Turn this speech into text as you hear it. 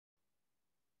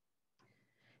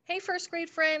Hey, first grade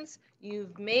friends,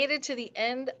 you've made it to the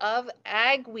end of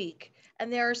Ag Week,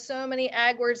 and there are so many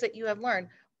ag words that you have learned.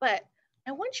 But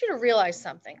I want you to realize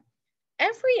something.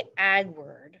 Every ag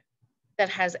word that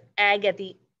has ag at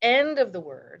the end of the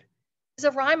word is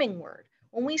a rhyming word.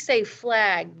 When we say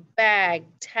flag, bag,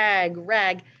 tag,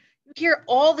 rag, you hear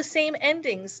all the same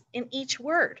endings in each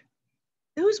word.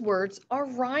 Those words are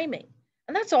rhyming,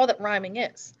 and that's all that rhyming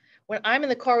is. When I'm in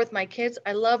the car with my kids,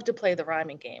 I love to play the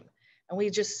rhyming game. And we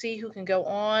just see who can go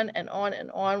on and on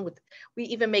and on with we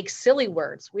even make silly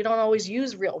words. We don't always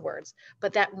use real words,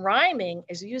 but that rhyming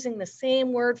is using the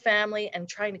same word family and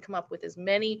trying to come up with as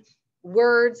many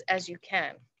words as you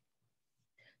can.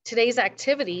 Today's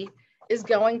activity is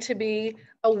going to be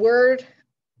a word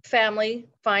family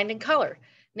find and color.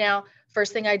 Now,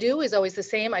 first thing I do is always the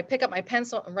same. I pick up my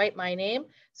pencil and write my name.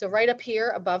 So right up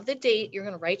here above the date, you're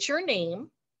going to write your name.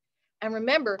 And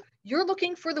remember, you're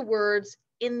looking for the words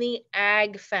in the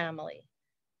ag family.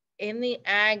 In the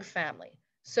ag family.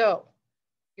 So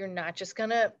you're not just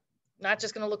gonna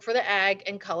look for the ag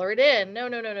and color it in. No,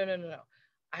 no, no, no, no, no, no.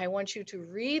 I want you to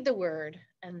read the word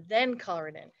and then color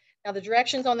it in. Now the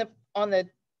directions on the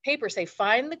paper say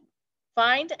find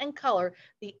and color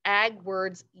the ag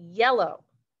words yellow.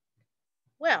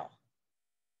 Well,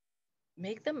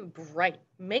 make them bright,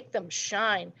 make them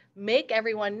shine, make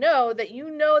everyone know that you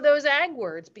know those ag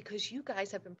words because you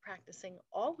guys have been practicing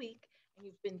all week and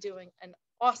you've been doing an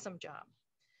awesome job.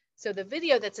 So the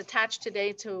video that's attached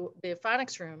today to the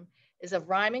phonics room is a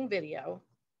rhyming video.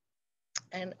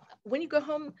 And when you go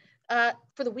home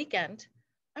for the weekend,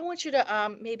 I want you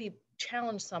to maybe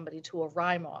challenge somebody to a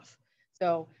rhyme off.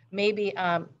 So maybe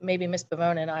Miss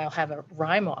Bavona and I'll have a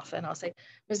rhyme off, and I'll say,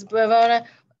 Miss Bavona,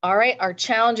 all right, our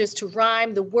challenge is to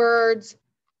rhyme the words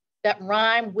that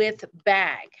rhyme with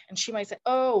bag. And she might say,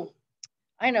 oh,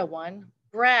 I know one,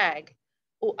 brag.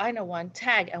 Oh, I know one,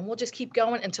 tag. And we'll just keep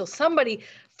going until somebody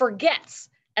forgets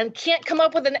and can't come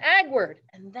up with an ag word.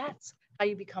 And that's how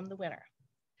you become the winner.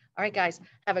 All right, guys,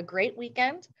 have a great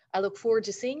weekend. I look forward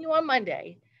to seeing you on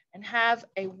Monday and have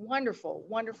a wonderful,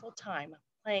 wonderful time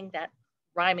playing that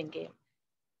rhyming game.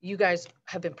 You guys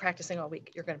have been practicing all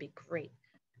week. You're going to be great.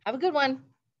 Have a good one.